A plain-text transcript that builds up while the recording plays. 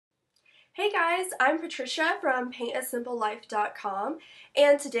Hey guys, I'm Patricia from paintasimplelife.com,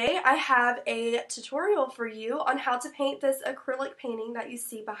 and today I have a tutorial for you on how to paint this acrylic painting that you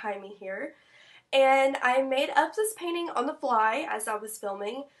see behind me here. And I made up this painting on the fly as I was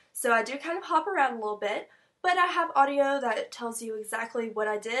filming, so I do kind of hop around a little bit, but I have audio that tells you exactly what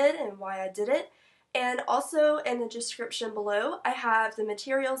I did and why I did it. And also in the description below, I have the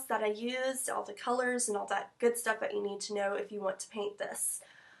materials that I used, all the colors and all that good stuff that you need to know if you want to paint this.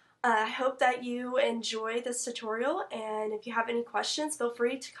 I hope that you enjoy this tutorial, and if you have any questions, feel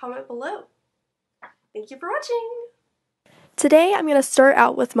free to comment below. Thank you for watching! Today I'm going to start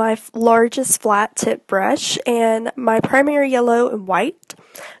out with my largest flat tip brush and my primary yellow and white.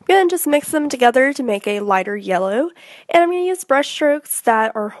 I'm going to just mix them together to make a lighter yellow, and I'm going to use brush strokes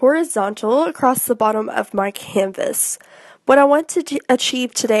that are horizontal across the bottom of my canvas. What I want to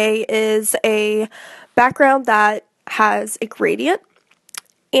achieve today is a background that has a gradient.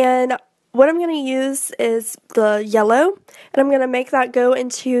 And what I'm going to use is the yellow, and I'm going to make that go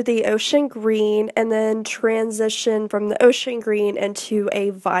into the ocean green and then transition from the ocean green into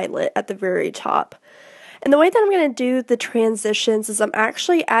a violet at the very top. And the way that I'm going to do the transitions is I'm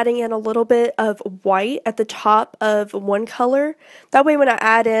actually adding in a little bit of white at the top of one color. That way when I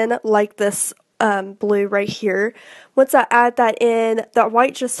add in like this blue right here, once I add that in, that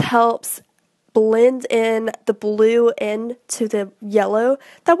white just helps blend in the blue into the yellow.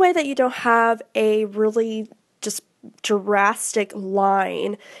 That way that you don't have a really just drastic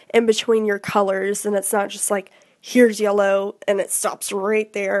line in between your colors, and it's not just like here's yellow and it stops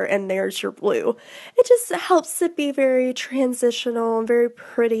right there and there's your blue. It just helps it be very transitional and very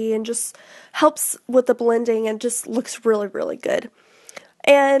pretty and just helps with the blending and just looks really good.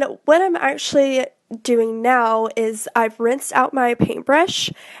 And what I'm actually doing now is I've rinsed out my paintbrush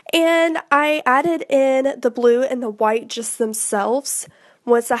and I added in the blue and the white just themselves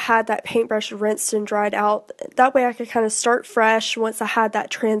once I had that paintbrush rinsed and dried out. That way I could kind of start fresh once I had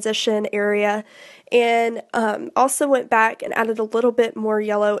that transition area, and also went back and added a little bit more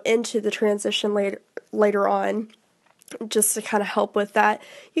yellow into the transition later on, just to kind of help with that.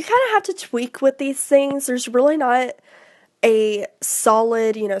 You kind of have to tweak with these things. There's really not a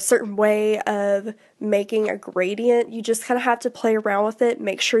solid, certain way of making a gradient. You just kind of have to play around with it.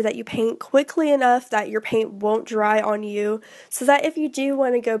 Make sure that you paint quickly enough that your paint won't dry on you, so that if you do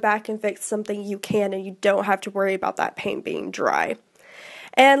want to go back and fix something, you can and you don't have to worry about that paint being dry.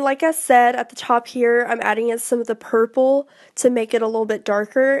 And like I said, at the top here, I'm adding in some of the purple to make it a little bit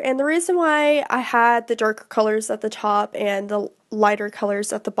darker. And the reason why I had the darker colors at the top and the lighter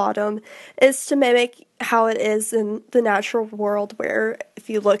colors at the bottom is to mimic how it is in the natural world, where if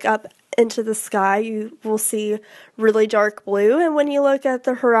you look up into the sky, you will see really dark blue. And when you look at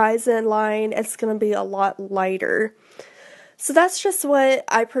the horizon line, it's going to be a lot lighter. So that's just what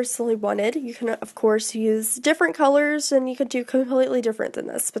I personally wanted. You can, of course, use different colors and you could do completely different than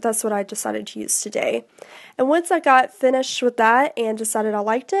this, but that's what I decided to use today. And once I got finished with that and decided I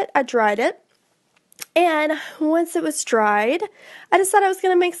liked it, I dried it. And once it was dried, I decided I was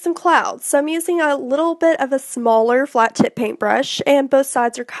going to make some clouds. So I'm using a little bit of a smaller flat tip paintbrush, and both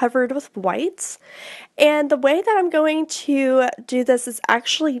sides are covered with whites. And the way that I'm going to do this is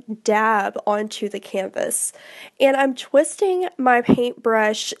actually dab onto the canvas. And I'm twisting my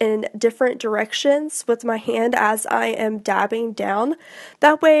paintbrush in different directions with my hand as I am dabbing down.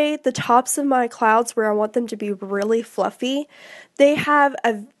 That way the tops of my clouds, where I want them to be really fluffy, they have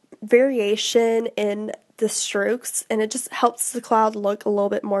a variation in the strokes, and it just helps the cloud look a little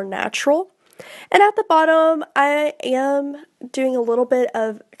bit more natural. And at the bottom, I am doing a little bit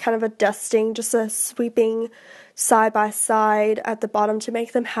of kind of a dusting, just a sweeping side by side at the bottom to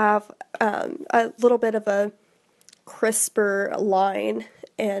make them have a little bit of a crisper line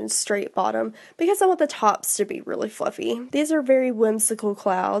and straight bottom, because I want the tops to be really fluffy. These are very whimsical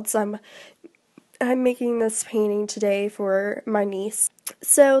clouds. I'm making this painting today for my niece,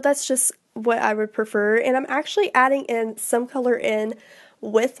 so that's just what I would prefer. And I'm actually adding in some color in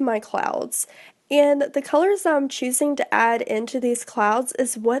with my clouds, and the colors I'm choosing to add into these clouds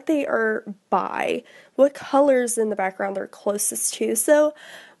is what they are by, what colors in the background they're closest to. So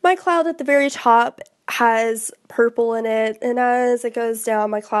my cloud at the very top has purple in it, and as it goes down,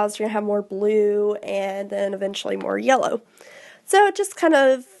 my clouds are going to have more blue and then eventually more yellow. So it just kind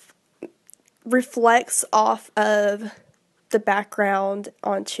of reflects off of the background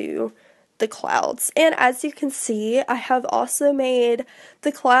onto the clouds. And as you can see, I have also made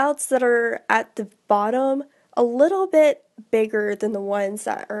the clouds that are at the bottom a little bit bigger than the ones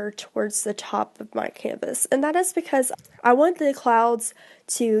that are towards the top of my canvas. And that is because I want the clouds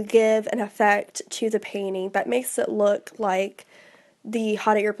to give an effect to the painting that makes it look like the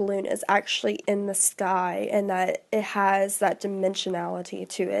hot air balloon is actually in the sky and that it has that dimensionality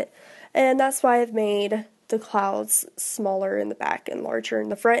to it. And that's why I've made the clouds smaller in the back and larger in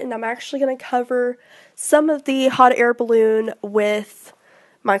the front. And I'm actually going to cover some of the hot air balloon with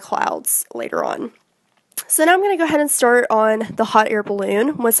my clouds later on. So now I'm going to go ahead and start on the hot air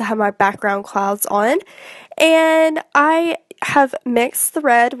balloon once I have my background clouds on. And I have mixed the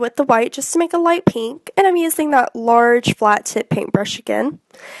red with the white just to make a light pink, and I'm using that large flat tip paintbrush again.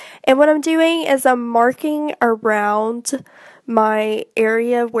 And what I'm doing is I'm marking around my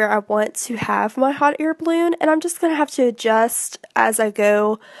area where I want to have my hot air balloon, and I'm just going to have to adjust as I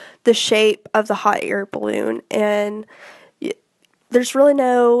go the shape of the hot air balloon. And there's really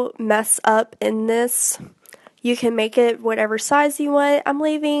no mess up in this. You can make it whatever size you want. I'm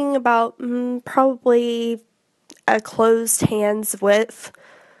leaving about probably a closed hand's width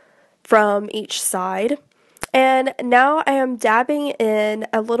from each side. And now I am dabbing in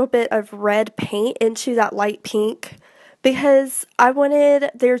a little bit of red paint into that light pink because I wanted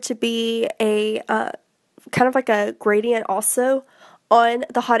there to be a kind of like a gradient also on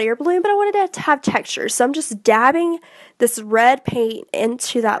the hot air balloon, but I wanted it to have texture. So I'm just dabbing this red paint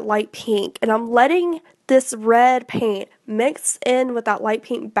into that light pink, and I'm letting this red paint mix in with that light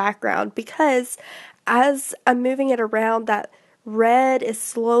pink background because as I'm moving it around, that red is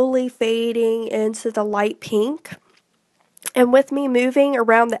slowly fading into the light pink. And with me moving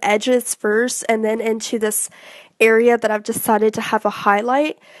around the edges first and then into this area that I've decided to have a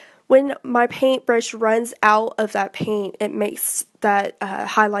highlight, when my paintbrush runs out of that paint, it makes that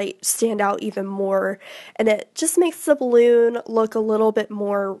highlight stand out even more, and it just makes the balloon look a little bit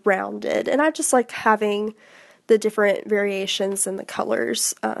more rounded. And I just like having the different variations in the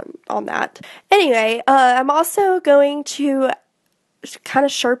colors on that. Anyway, I'm also going to kind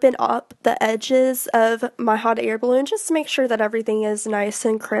of sharpen up the edges of my hot air balloon just to make sure that everything is nice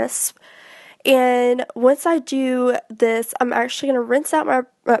and crisp. And once I do this, I'm actually going to rinse out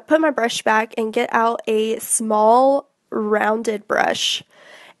put my brush back and get out a small rounded brush.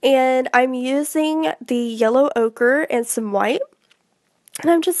 And I'm using the yellow ochre and some white. And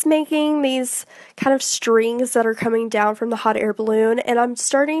I'm just making these kind of strings that are coming down from the hot air balloon. And I'm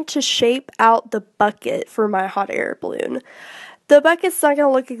starting to shape out the bucket for my hot air balloon. The bucket's not going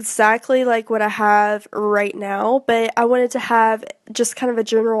to look exactly like what I have right now, but I wanted to have just kind of a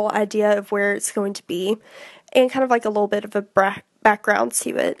general idea of where it's going to be and kind of like a little bit of a background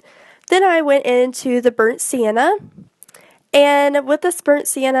to it. Then I went into the burnt sienna, and with this burnt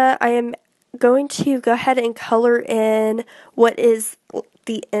sienna, I am going to go ahead and color in what is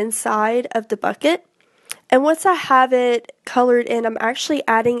the inside of the bucket. And once I have it colored in, I'm actually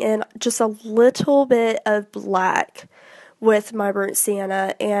adding in just a little bit of black with my burnt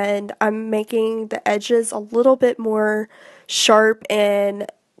sienna, and I'm making the edges a little bit more sharp and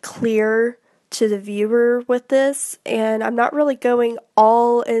clear to the viewer with this. And I'm not really going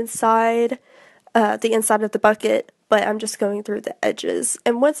all inside the inside of the bucket, but I'm just going through the edges.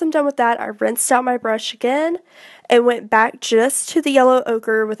 And once I'm done with that, I rinsed out my brush again and went back just to the yellow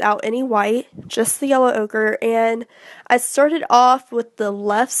ochre without any white, just the yellow ochre. And I started off with the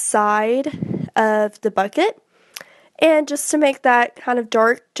left side of the bucket, and just to make that kind of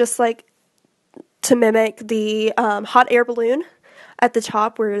dark, just like to mimic the hot air balloon at the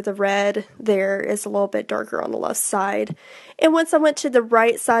top where the red there is a little bit darker on the left side. And once I went to the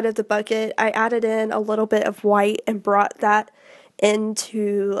right side of the bucket, I added in a little bit of white and brought that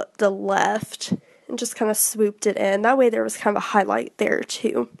into the left and just kind of swooped it in. That way there was kind of a highlight there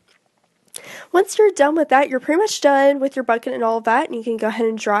too. Once you're done with that, you're pretty much done with your bucket and all of that, and you can go ahead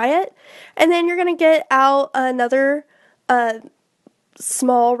and dry it. And then you're going to get out another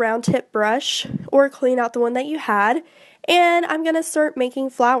small round tip brush or clean out the one that you had, and I'm going to start making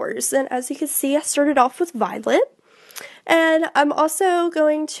flowers. And as you can see, I started off with violet, and I'm also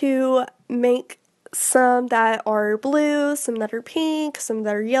going to make some that are blue, some that are pink, some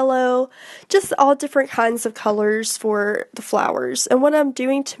that are yellow, just all different kinds of colors for the flowers. And what I'm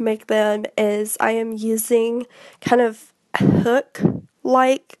doing to make them is I am using kind of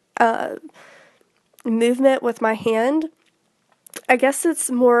hook-like movement with my hand. I guess it's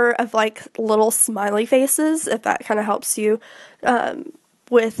more of like little smiley faces, if that kind of helps you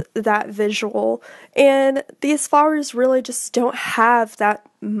with that visual. And these flowers really just don't have that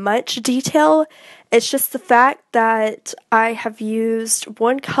much detail. It's just the fact that I have used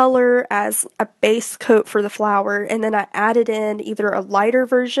one color as a base coat for the flower, and then I added in either a lighter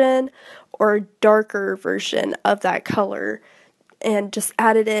version or a darker version of that color and just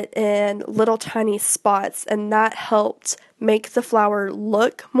added it in little tiny spots, and that helped make the flower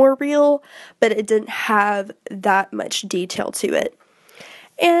look more real, but it didn't have that much detail to it.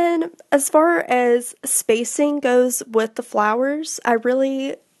 And as far as spacing goes with the flowers, I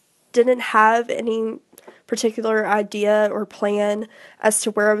really didn't have any particular idea or plan as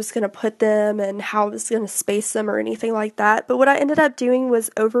to where I was going to put them and how I was going to space them or anything like that. But what I ended up doing was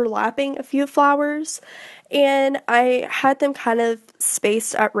overlapping a few flowers, and I had them kind of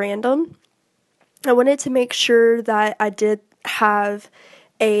spaced at random. I wanted to make sure that I did have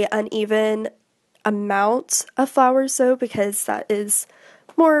a uneven amount of flowers though, because that is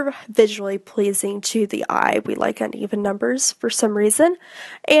more visually pleasing to the eye. We like uneven numbers for some reason,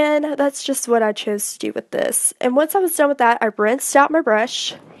 and that's just what I chose to do with this. And once I was done with that, I rinsed out my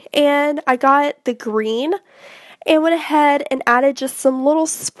brush, and I got the green and went ahead and added just some little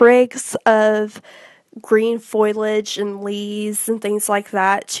sprigs of green foliage and leaves and things like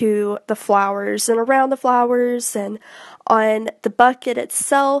that to the flowers and around the flowers and on the bucket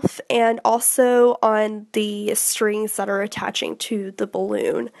itself, and also on the strings that are attaching to the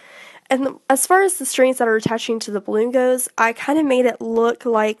balloon. And as far as the strings that are attaching to the balloon goes, I kind of made it look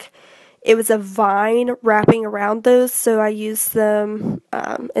like it was a vine wrapping around those, so I used them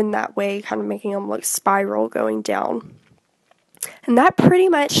in that way, kind of making them look spiral going down. And that pretty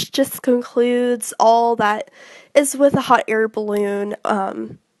much just concludes all that is with a hot air balloon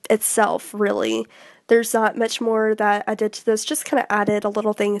itself, really. There's not much more that I did to this, just kind of added a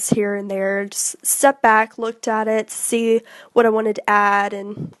little things here and there, just stepped back, looked at it, see what I wanted to add,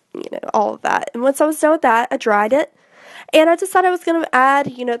 and, all of that. And once I was done with that, I dried it, and I decided I was going to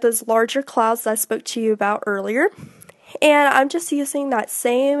add, those larger clouds that I spoke to you about earlier. And I'm just using that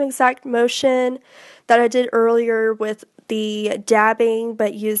same exact motion that I did earlier with the dabbing,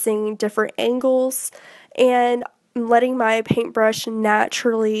 but using different angles, and letting my paintbrush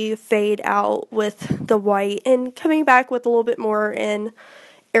naturally fade out with the white and coming back with a little bit more in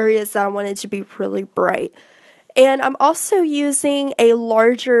areas that I wanted to be really bright. And I'm also using a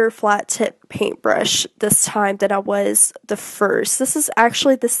larger flat tip paintbrush this time than I was the first. This is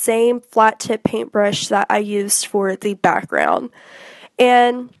actually the same flat tip paintbrush that I used for the background.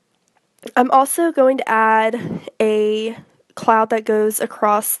 And I'm also going to add a cloud that goes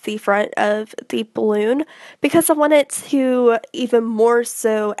across the front of the balloon, because I want it to even more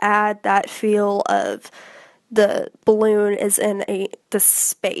so add that feel of the balloon is in the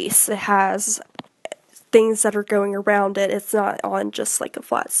space. It has things that are going around it. It's not on just like a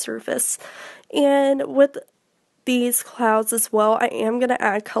flat surface. And with these clouds as well, I am going to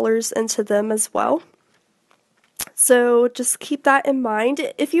add colors into them as well. So just keep that in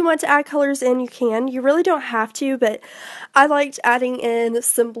mind. If you want to add colors in, you can. You really don't have to, but I liked adding in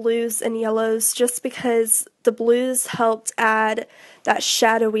some blues and yellows just because the blues helped add that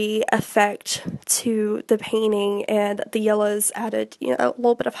shadowy effect to the painting, and the yellows added, a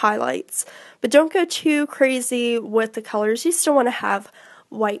little bit of highlights. But don't go too crazy with the colors. You still want to have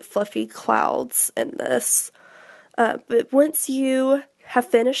white fluffy clouds in this. But once you have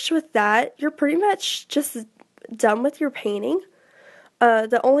finished with that, you're pretty much just done with your painting.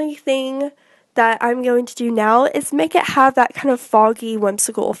 The only thing that I'm going to do now is make it have that kind of foggy,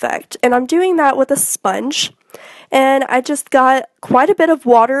 whimsical effect. And I'm doing that with a sponge. And I just got quite a bit of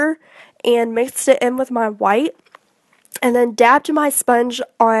water and mixed it in with my white, and then dabbed my sponge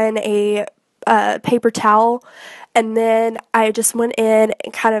on a paper towel. And then I just went in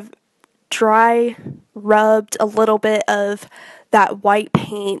and kind of dry rubbed a little bit of that white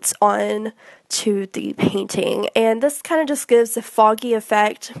paint on to the painting, and this kind of just gives a foggy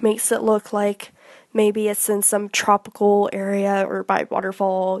effect, makes it look like maybe it's in some tropical area or by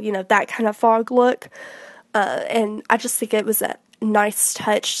waterfall, that kind of fog look. And I just think it was a nice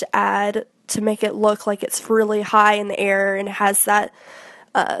touch to add to make it look like it's really high in the air and has that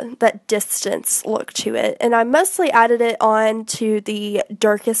distance look to it. And I mostly added it on to the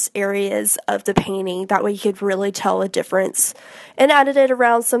darkest areas of the painting, that way you could really tell a difference, and added it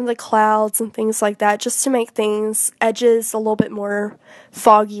around some of the clouds and things like that, just to make things, edges, a little bit more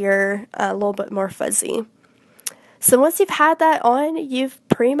foggier, a little bit more fuzzy. So once you've had that on, you've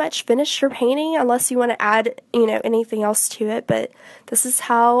pretty much finished your painting, unless you want to add, anything else to it. But this is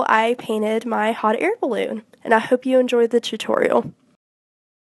how I painted my hot air balloon, and I hope you enjoyed the tutorial.